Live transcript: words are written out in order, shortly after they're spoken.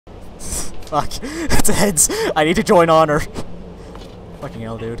Fuck. It's heads. I need to join honor. Fucking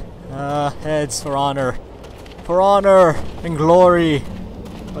hell, dude. Heads for honor. For honor and glory.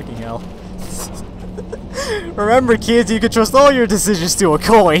 Fucking hell. Remember, kids, you can trust all your decisions to a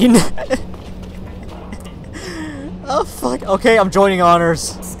coin. Oh, fuck. Okay, I'm joining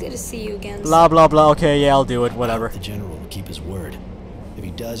honors. It's good to see you again. Blah, blah, blah. Okay, yeah, I'll do it. Whatever. The general will keep his word. If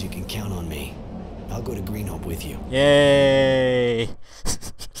he does, you can count on me. I'll go to Greenhope with you. Yay.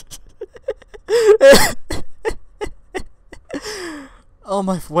 Oh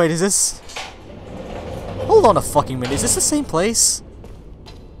my... Wait, is this... Hold on a fucking minute. Is this the same place?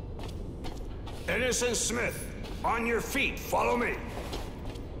 Innocent Smith, on your feet. Follow me.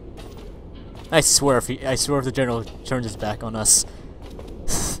 I swear if the general turns his back on us.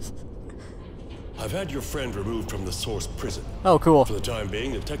 I've had your friend removed from the Source prison. Oh, cool. For the time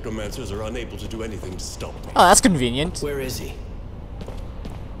being, the Technomancers are unable to do anything to stop me. Oh, that's convenient. Where is he?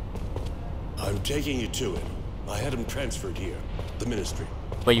 I'm taking you to him. I had him transferred here. The Ministry.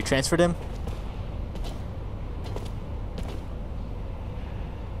 Wait, you transferred him?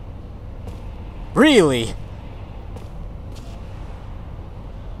 Really?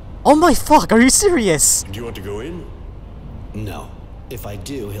 Oh my fuck, are you serious? Do you want to go in? No. If I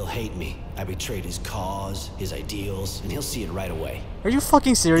do, he'll hate me. I betrayed his cause, his ideals, and he'll see it right away. Are you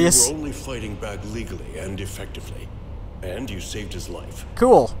fucking serious? You were only fighting back legally and effectively. And you saved his life.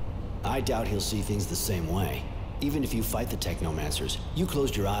 Cool. I doubt he'll see things the same way. Even if you fight the Technomancers, you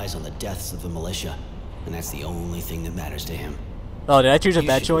closed your eyes on the deaths of the militia. And that's the only thing that matters to him. Oh, did I choose a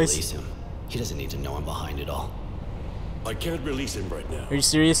bad You should choice? release him. He doesn't need to know I'm behind it all. I can't release him right now. Are you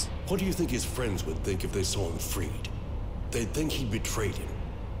serious? What do you think his friends would think if they saw him freed? They'd think he betrayed him.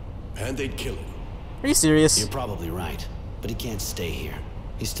 And they'd kill him. Are you serious? You're probably right, but he can't stay here.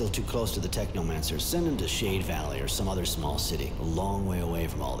 He's still too close to the Technomancers. Send him to Shade Valley or some other small city, a long way away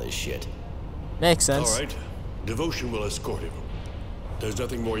from all this shit. Makes sense. Alright. Devotion will escort him. There's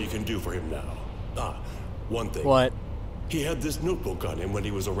nothing more you can do for him now. Ah, one thing. What? He had this notebook on him when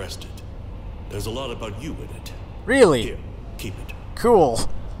he was arrested. There's a lot about you in it. Really? Here, keep it. Cool.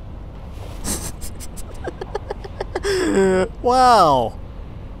 Wow.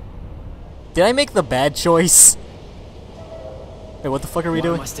 Did I make the bad choice? Wait, what the fuck are we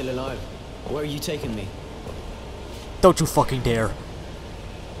doing? Why am I still alive? Where are you taking me? Don't you fucking dare.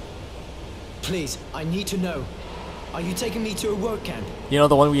 Please, I need to know. Are you taking me to a work camp? You know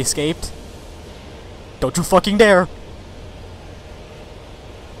the one we escaped? Don't you fucking dare.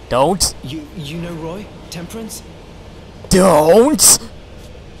 Don't. You know Roy? Temperance? Don't!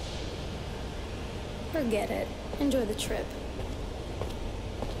 Forget it. Enjoy the trip.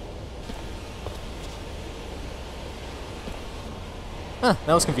 Huh,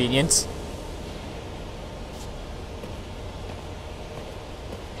 that was convenient.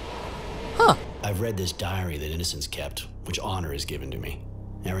 Huh. I've read this diary that Innocence kept, which Honor has given to me.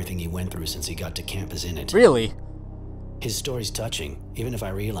 Everything he went through since he got to camp is in it. Really? His story's touching, even if I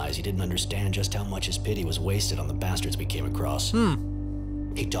realize he didn't understand just how much his pity was wasted on the bastards we came across.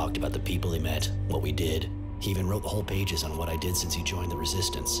 He talked about the people he met, what we did. He even wrote whole pages on what I did since he joined the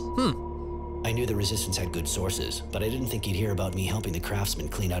Resistance. I knew the Resistance had good sources, but I didn't think he'd hear about me helping the craftsman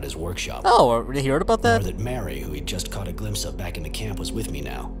clean out his workshop. Oh, did you heard about Or that? that Mary, who he'd just caught a glimpse of back in the camp, was with me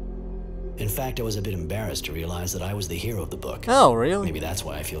now. In fact, I was a bit embarrassed to realize that I was the hero of the book. Oh, really? Maybe that's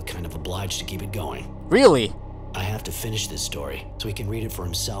why I feel kind of obliged to keep it going. Really? I have to finish this story, so he can read it for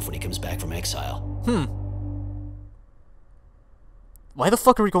himself when he comes back from exile. Why the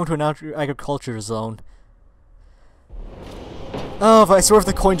fuck are we going to an agriculture zone? Oh, I swear if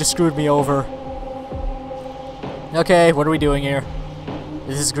the coin just screwed me over. Okay, what are we doing here?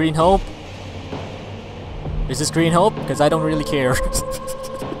 Is this Green Hope? Is this Green Hope? Because I don't really care.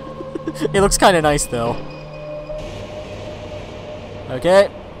 It looks kind of nice, though. Okay,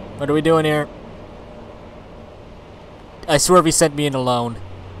 what are we doing here? I swear he sent me in alone.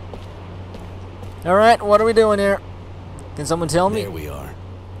 Alright, what are we doing here? Can someone tell me? There we are.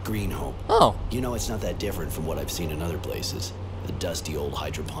 Green Hope. Oh. You know, it's not that different from what I've seen in other places. The dusty old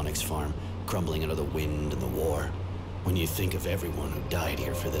hydroponics farm, crumbling under the wind and the war. When you think of everyone who died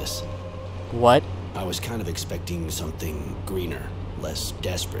here for this. What? I was kind of expecting something greener, less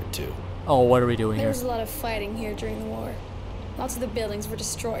desperate, too. Oh, what are we doing There here? was a lot of fighting here during the war. Lots of the buildings were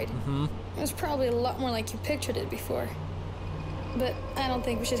destroyed. It was probably a lot more like you pictured it before. But I don't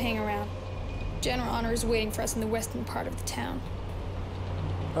think we should hang around. General Honor is waiting for us in the western part of the town.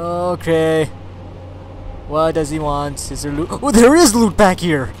 Okay. What does he want? Is there loot? Oh, there is loot back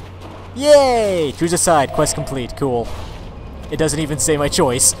here! Yay! Choose a side. Quest complete. Cool. It doesn't even say my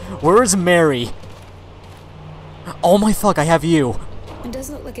choice. Where is Mary? Oh my fuck, I have you. It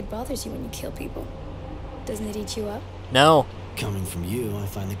doesn't look like it bothers you when you kill people. Doesn't it eat you up? No. Coming from you, I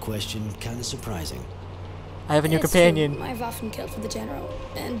find the question kind of surprising. I have a new It's companion. true. I've often killed for the general,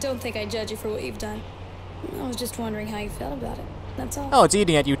 and don't think I judge you for what you've done. I was just wondering how you felt about it. That's all. Oh, it's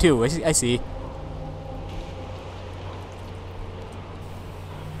eating at you too. I see.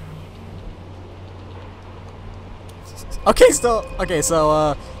 Okay,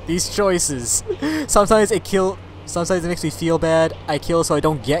 so these choices. Sometimes it makes me feel bad. I kill so I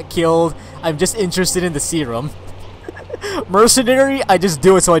don't get killed. I'm just interested in the serum. Mercenary, I just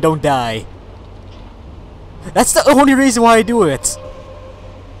do it so I don't die. That's the only reason why I do it.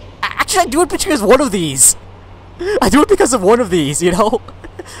 Actually, I do it because of one of these. I do it because of one of these, you know?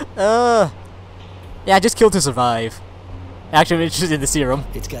 Yeah, I just kill to survive. Actually, I'm interested in the serum.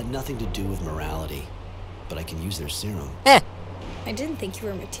 It's got nothing to do with morality, but I can use their serum. Eh. I didn't think you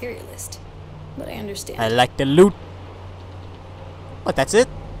were a materialist, but I understand. I like the loot. What, that's it?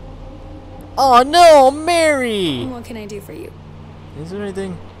 Oh no, Mary! What can I do for you? Is there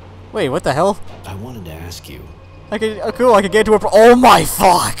anything? Wait, what the hell? I wanted to ask you. I can, cool, I can get to her. Oh my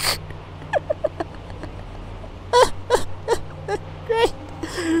fuck! Great!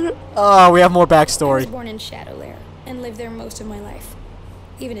 Oh, we have more I was backstory. born in Shadowlair and lived there most of my life.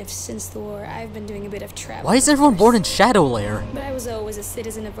 Even if since the war I've been doing a bit of travel. Why is everyone born in Shadowlair? But I was always a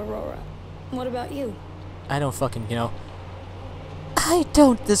citizen of Aurora. What about you? I don't fucking, you know. I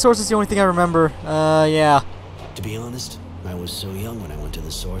don't. The source is the only thing I remember. Yeah. To be honest, I was so young when I went to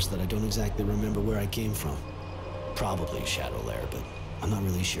the source that I don't exactly remember where I came from. Probably Shadowlair, but I'm not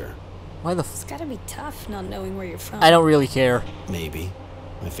really sure. Why the It's gotta be tough not knowing where you're from. I don't really care. Maybe.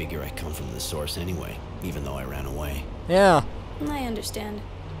 I figure I come from the source anyway, even though I ran away. Yeah. I understand.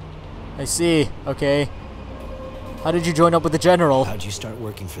 I see. Okay. How did you join up with the general? How'd you start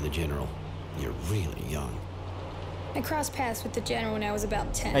working for the general? You're really young. I crossed paths with the general when I was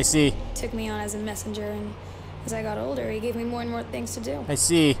about 10. I see. Took me on as a messenger, and as I got older, he gave me more and more things to do. I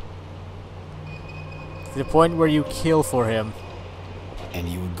see. To the point where you kill for him. And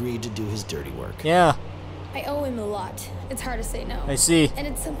you agreed to do his dirty work. Yeah. I owe him a lot. It's hard to say no. I see. And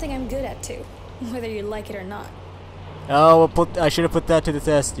it's something I'm good at too, whether you like it or not. Oh, I should have put that to the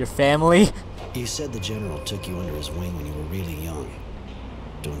test. Your family? You said the general took you under his wing when you were really young.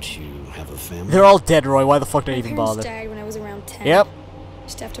 Don't you have a family? They're all dead, Roy. Why the fuck did I My even parents bother? died when I was around 10. Yep.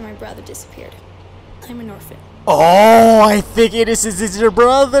 Just after my brother disappeared. I'm an orphan. Oh, I think this is your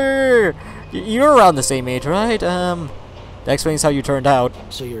brother. You're around the same age, right? That explains how you turned out.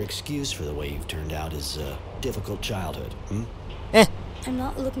 So your excuse for the way you've turned out is a difficult childhood, hmm? Eh. I'm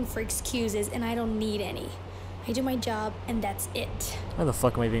not looking for excuses, and I don't need any. I do my job, and that's it. Why the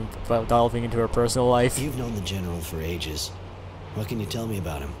fuck am I being delving into her personal life? You've known the general for ages. What can you tell me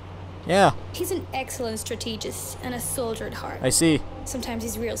about him? Yeah, He's an excellent strategist and a soldier at heart. I see. Sometimes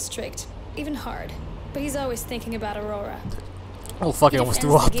he's real strict, even hard. But he's always thinking about Aurora. Oh fuck! He I almost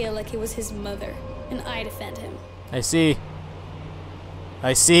defends threw up. the Gale like it was his mother, and I defend him. I see.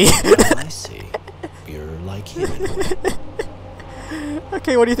 I see. I see. You're like him in a way.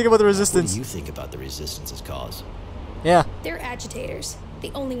 Okay, what do you think about the What resistance? do you think about the Resistance's cause? Yeah. They're agitators.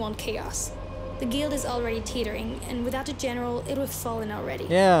 They only want chaos. The guild is already teetering, and without a general, it would have fallen already.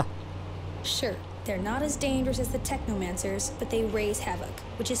 Yeah. Sure, they're not as dangerous as the technomancers, but they raise havoc,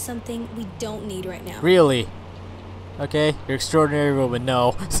 which is something we don't need right now. Really? Okay, you're extraordinary woman.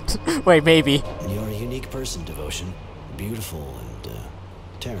 No. Wait, maybe. You're a unique person, Devotion. Beautiful and,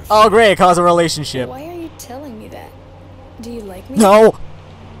 terrifying. Oh, great! It caused a relationship. Why are you telling me that? Do you like me? No.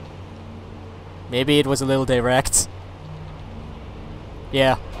 Maybe it was a little direct.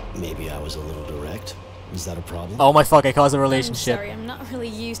 Yeah. Maybe I was a little direct. Is that a problem? Oh my fuck! I caused a I'm relationship. sorry, I'm not really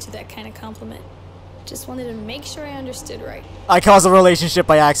used to that kind of compliment. Just wanted to make sure I understood right. I caused a relationship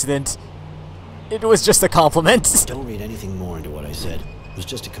by accident. It was just a compliment. Don't read anything more into what I said. It was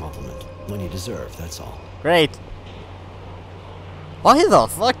just a compliment. One you deserve, that's all. Great. Why the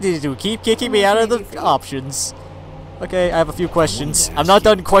fuck did you keep kicking me out of the options? Okay, I have a few questions. I'm not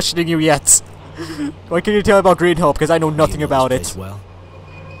done questioning you yet. What can you tell me about Green Hope? Because I know nothing You know about this it. place well?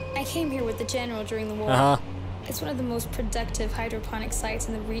 I came here with the general during the war. Uh-huh. It's one of the most productive hydroponic sites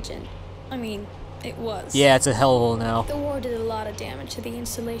in the region. I mean, it was. Yeah, it's a hellhole now. The war did a lot of damage to the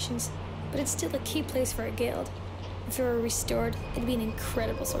installations, but it's still a key place for a guild. If it were restored, it'd be an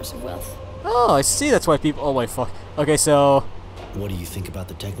incredible source of wealth. Oh, I see. That's why people... Oh, my fuck. Okay, so... What do you think about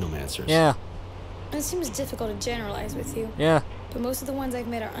the Technomancers? Yeah. It seems difficult to generalize with you, Yeah. but most of the ones I've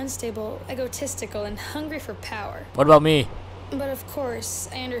met are unstable, egotistical, and hungry for power. What about me? But of course,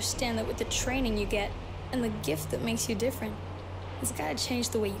 I understand that with the training you get, and the gift that makes you different, it's gotta change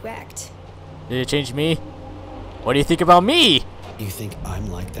the way you act. Did it change me? What do you think about me? You think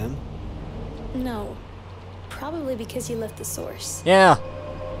I'm like them? No. Probably because you left the source. Yeah.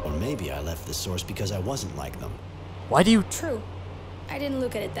 Or maybe I left the source because I wasn't like them. Why do you... True. I didn't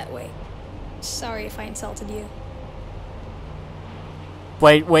look at it that way. Sorry if I insulted you.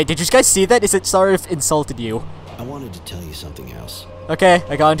 Wait, did you guys see that? Is it sorry if insulted you? I wanted to tell you something else. Okay,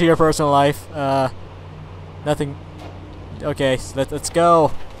 I got into your personal life. Nothing. Okay, so let's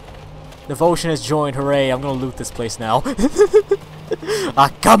go. Devotion has joined, hooray, I'm gonna loot this place now.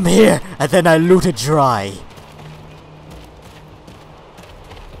 I come here, and then I loot it dry.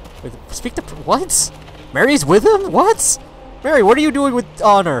 Wait, speak to... What? Mary's with him? What? Mary, what are you doing with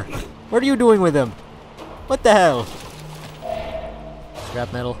Honor? What are you doing with him? What the hell?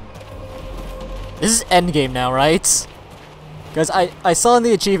 Scrap metal. This is endgame now, right? Because I saw in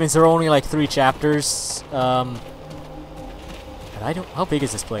the achievements there are only like 3 chapters. And I don't... How big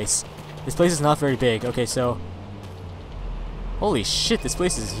is this place? This place is not very big. Okay, so... Holy shit, this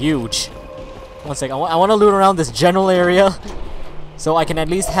place is huge. One sec, I want to loot around this general area. So I can at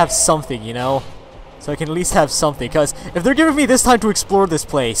least have something, you know? So I can at least have something. Because if they're giving me this time to explore this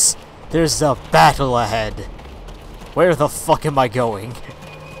place, there's a battle ahead. Where the fuck am I going?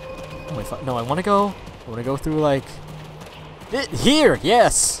 Oh my fuck. No, I want to go through like... Here,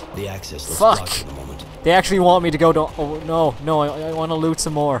 yes! The access looks Fuck. blocked for the moment. They actually want me to go to... Oh, no, I want to loot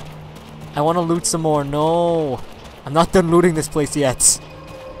some more. I want to loot some more, no. I'm not done looting this place yet.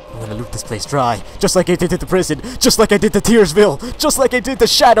 I'm gonna loot this place dry. Just like I did at the prison. Just like I did the Tearsville. Just like I did the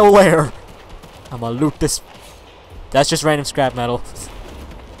Shadow Lair. I'm gonna loot this... That's just random scrap metal.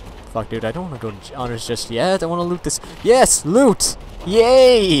 Fuck, dude, I don't want to go to Honors just yet. I want to loot this... Yes, loot!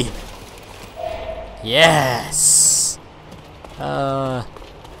 Yay! Yes!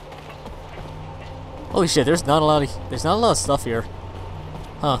 Holy shit, there's not a lot of stuff here.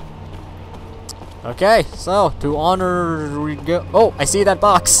 Huh. Okay, so to Honor we go. Oh, I see that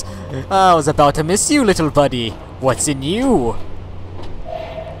box. I was about to miss you, little buddy. What's in you?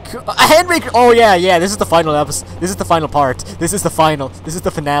 A handmaker. Oh yeah. This is the final episode. This is the final part. This is the final. This is the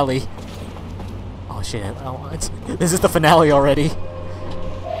finale. Oh shit! This is the finale already.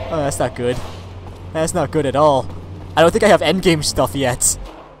 Oh, that's not good. That's not good at all. I don't think I have endgame stuff yet.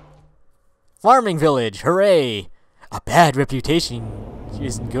 Farming village, hooray! A bad reputation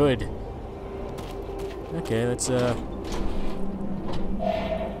isn't good. Okay, let's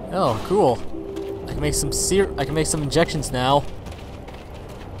Oh, cool. I can make some injections now.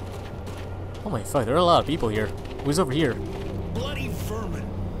 Oh my fuck, there are a lot of people here. Who's over here? Bloody vermin.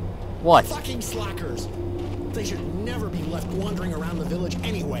 What? Fucking slackers. They should never be left wandering around the village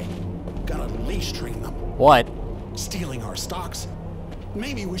anyway. Gotta leash train them. What? Stealing our stocks.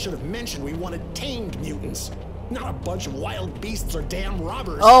 Maybe we should have mentioned we wanted tamed mutants, not a bunch of wild beasts or damn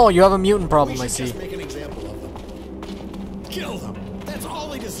robbers. Oh, you have a mutant problem, we I should see. just make an example of them. Kill them. That's all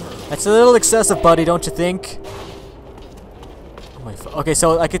they deserve. That's a little excessive, buddy, don't you think? Oh my okay,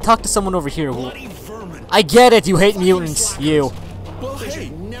 so I could talk to someone over here. Bloody vermin. I get it, you hate mutants, you. Well, They hey,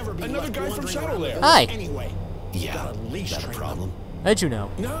 should never be another left guy from wandering Shadow around the Lair. village Hi. Anyway. Yeah, Gotta leash that a train problem? How'd you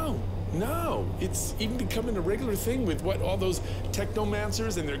know? No, it's even becoming a regular thing with what, all those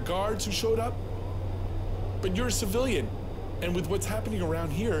technomancers and their guards who showed up. But you're a civilian, and with what's happening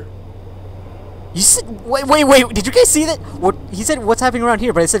around here, You said wait, did you guys see that? What he said what's happening around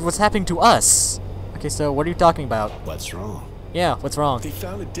here, but I said what's happening to us. Okay, so what are you talking about? What's wrong? Yeah, what's wrong? they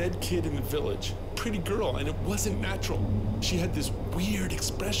found a dead kid in the village. Pretty girl, and it wasn't natural. She had this weird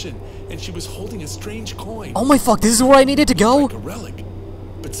expression, and she was holding a strange coin. Oh my fuck, this is where I needed to go? Like a relic.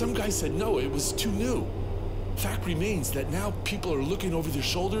 But some guy said no, it was too new. Fact remains that now people are looking over their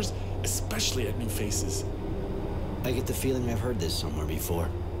shoulders, especially at new faces. I get the feeling I've heard this somewhere before.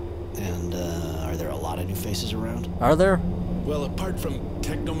 And, are there a lot of new faces around? Are there? Well, apart from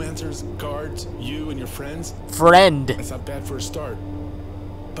technomancers, guards, you and your friends, Friend. that's not bad for a start.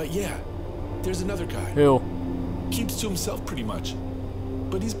 But yeah, there's another guy. Who? Keeps to himself pretty much.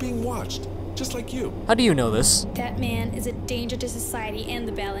 But he's being watched, just like you. How do you know this? That man is a danger to society and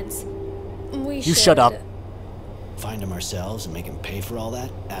the balance. We You shut up. Find him ourselves and make him pay for all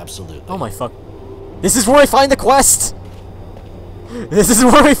that? Absolutely. Oh my fuck. This is where I find the quest! This is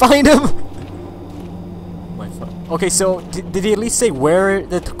where I find him! Oh my fuck. Okay, so, did he at least say where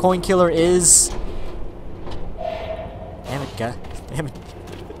the coin killer is? Damn it, God. Damn it.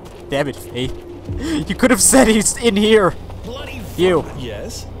 Damn it, Faye. You could have said he's in here! Bloody You.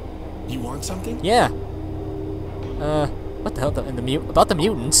 Yes? You want something? Yeah. What the hell? About the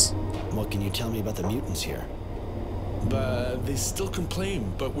mutants? What can you tell me about the mutants here? But they still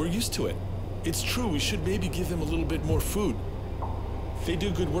complain, but we're used to it. It's true, we should maybe give them a little bit more food. They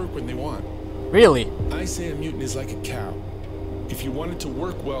do good work when they want. Really? I say a mutant is like a cow. If you want it to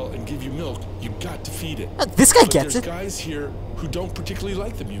work well and give you milk, you got to feed it. This guy But gets there's it. guys here who don't particularly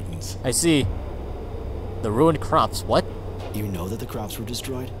like the mutants. I see. The ruined crops. What? You know that the crops were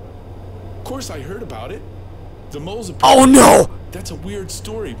destroyed? Of course, I heard about it. The moles. Oh no! That's a weird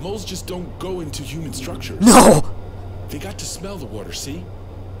story. Moles just don't go into human structures. No! They got to smell the water, see?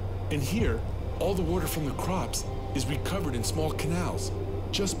 And here, all the water from the crops is recovered in small canals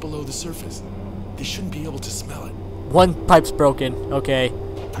just below the surface. They shouldn't be able to smell it. One pipe's broken. Okay.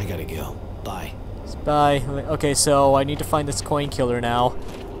 I gotta go. Bye. Bye. Okay, so I need to find this coin killer now.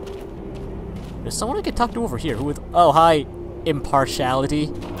 There's someone I could talk to over here. Who? Oh, hi. Impartiality.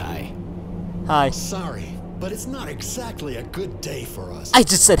 Hi. Hi. Sorry, but it's not exactly a good day for us. I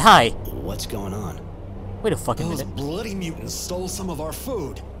just said hi. What's going on? Wait a fucking Those minute. bloody mutants stole some of our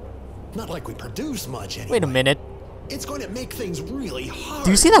food. Not like we produce much anyway. Wait a minute. It's going to make things really hard.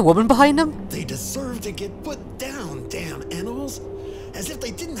 Do you see that woman behind him? They deserve to get put down, damn animals. As if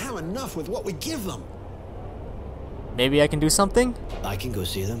they didn't have enough with what we give them. Maybe I can do something? I can go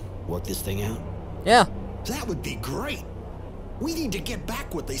see them, work this thing out. Yeah. That would be great. We need to get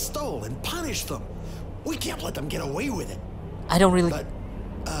back what they stole and punish them. We can't let them get away with it. I don't really... But,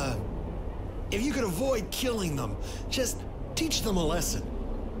 if you could avoid killing them, just teach them a lesson.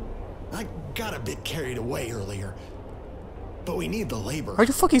 I got a bit carried away earlier, but we need the labor. Are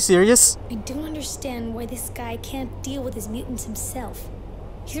you fucking serious? I don't understand why this guy can't deal with his mutants himself.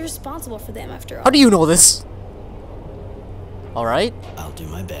 He's responsible for them after all. How do you know this? Alright. I'll do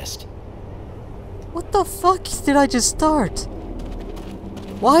my best. What the fuck did I just start?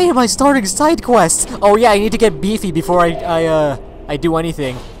 Why am I starting side quests? Oh yeah, I need to get beefy before I do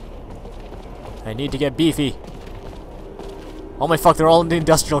anything. I need to get beefy. Oh my fuck, they're all in the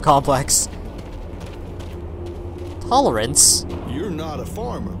industrial complex. Tolerance? You're not a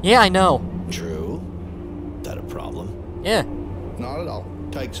farmer. Yeah, I know. True. That a problem? Yeah. Not at all.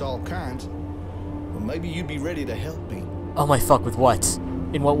 Takes all kinds. Well, maybe you'd be ready to help me. Oh my fuck, with what?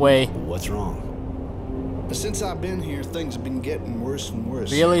 In what way? What's wrong? But since I've been here, things have been getting worse and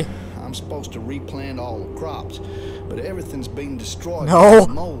worse. Really? I'm supposed to replant all the crops, but everything's being destroyed No. by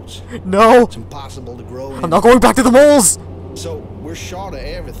the moles. No! It's impossible to grow. I'm not going back to the moles! So we're short of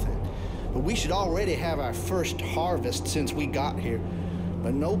everything. But we should already have our first harvest since we got here.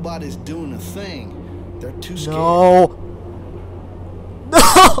 But nobody's doing a thing. They're too scared. No!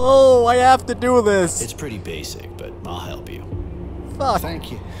 No! I have to do this! It's pretty basic, but I'll help you. Fuck.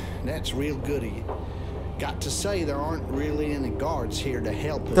 Thank you. That's real good of you. Got to say there aren't really any guards here to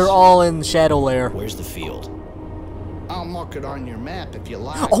help us. They're all in Shadow Lair. Where's the field? I'll mark it on your map if you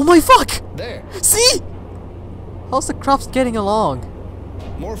like. Oh my fuck! There. See? How's the crops getting along?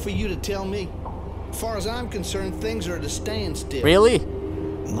 More for you to tell me. As far as I'm concerned, things are at a standstill. Really?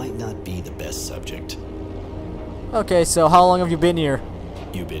 Might not be the best subject. Okay, so how long have you been here?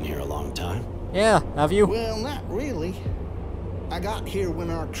 You've been here a long time? Yeah, have you? Well, not really. I got here when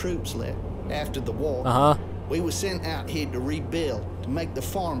our troops left, after the war. Uh-huh. We were sent out here to rebuild, to make the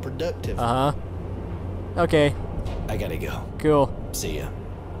farm productive. Uh-huh. Okay, I gotta go. cool. See ya.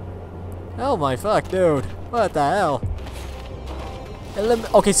 Oh my fuck, dude. What the hell?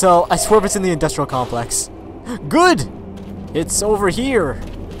 Okay, so I swear it's in the industrial complex. Good! It's over here.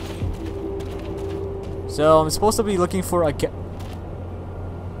 So I'm supposed to be looking for a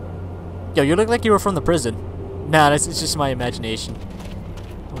Yo, you look like you were from the prison. Nah, it's just my imagination.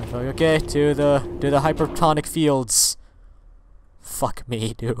 Oh my fuck, okay, to the hypertonic fields. Fuck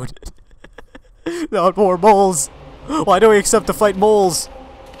me, dude. Not more moles. Why do we accept to fight moles?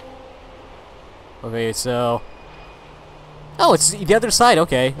 Okay, so... Oh, it's the other side.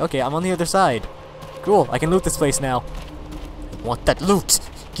 Okay, okay, I'm on the other side. Cool, I can loot this place now. I want that loot.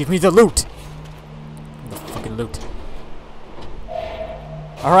 Give me the loot. The fucking loot.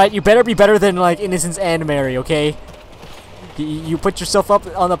 Alright, you better be better than, like, Innocence and Mary, okay? You put yourself up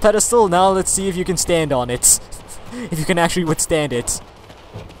on a pedestal, now let's see if you can stand on it. If you can actually withstand it.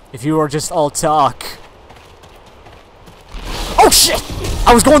 If you are just all talk. Oh shit!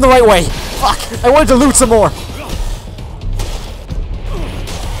 I was going the right way! Fuck! I wanted to loot some more!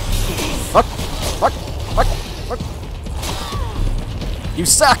 Fuck! Fuck! Fuck! Fuck! You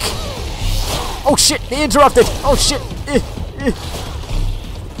suck! Oh shit! They interrupted! Oh shit!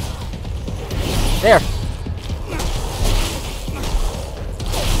 There!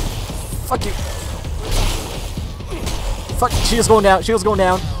 Fuck you! Fuck! Shield's going down! Shield's going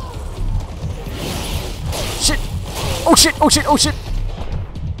down! Shit! Oh shit! Oh shit! Oh shit!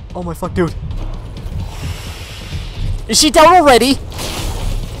 Oh my fuck, dude! Is she down already?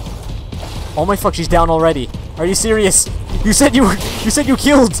 Oh my fuck, she's down already. Are you serious? You said you were. You said you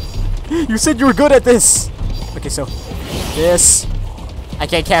killed. You said you were good at this. Okay, so This. I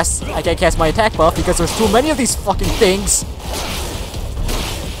can't cast my attack buff because there's too many of these fucking things.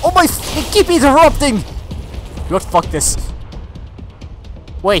 Oh my, they keep interrupting! You know what, fuck this.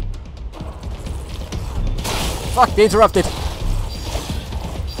 Wait. Fuck, they interrupted.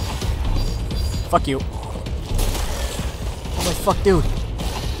 Fuck you. Oh my fuck, dude.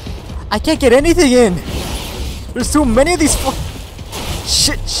 I can't get anything in! There's too many of these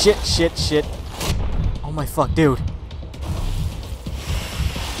shit. Oh my fuck, dude.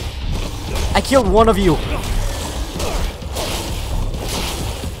 I killed one of you.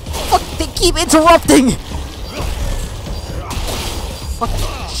 Fuck, they keep interrupting! Fuck,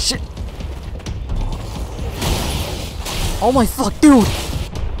 shit. Oh my fuck, dude.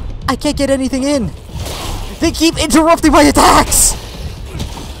 I can't get anything in. They keep interrupting my attacks!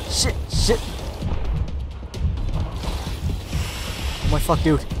 Shit. Oh my fuck,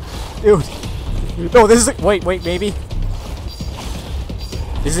 dude. Dude. No, this is wait, maybe.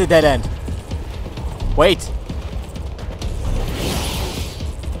 This is a dead end. Wait.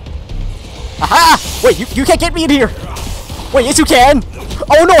 Aha! Wait, you can't get me in here! Wait, yes you can!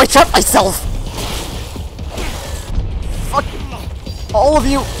 Oh no, I trapped myself! Fuck. All of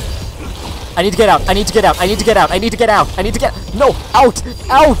you! I need to get out, I need to get out. No! Out!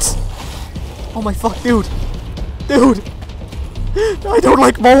 Oh my fuck, dude! I don't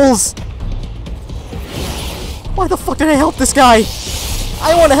like moles! Why the fuck did I help this guy?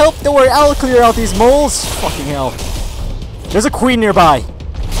 I want to help. Don't worry, I'll clear out these moles. Fucking hell. There's a queen nearby.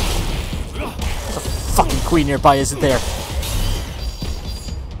 There's a fucking queen nearby, isn't there?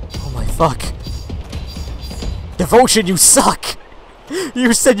 Oh my fuck. Devotion, you suck.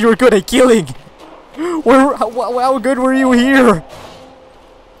 You said you were good at killing. How good were you here?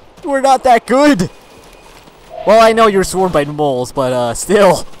 We're not that good. Well, I know you're swarmed by moles, but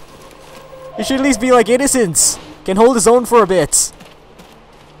still. You should at least be like Innocence. Can hold his own for a bit.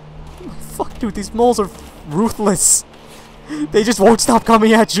 Fuck, dude, these moles are ruthless. They just won't stop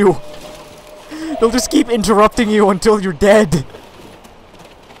coming at you. They'll just keep interrupting you until you're dead.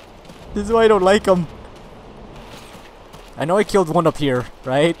 This is why I don't like them. I know I killed one up here,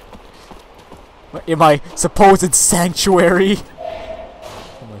 right? In my supposed sanctuary.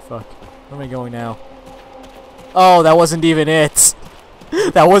 Oh my fuck. Where am I going now? Oh, that wasn't even it.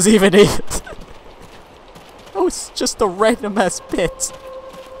 That wasn't even it. That was just a random ass pit.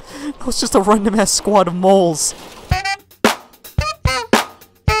 That was just a random ass squad of moles.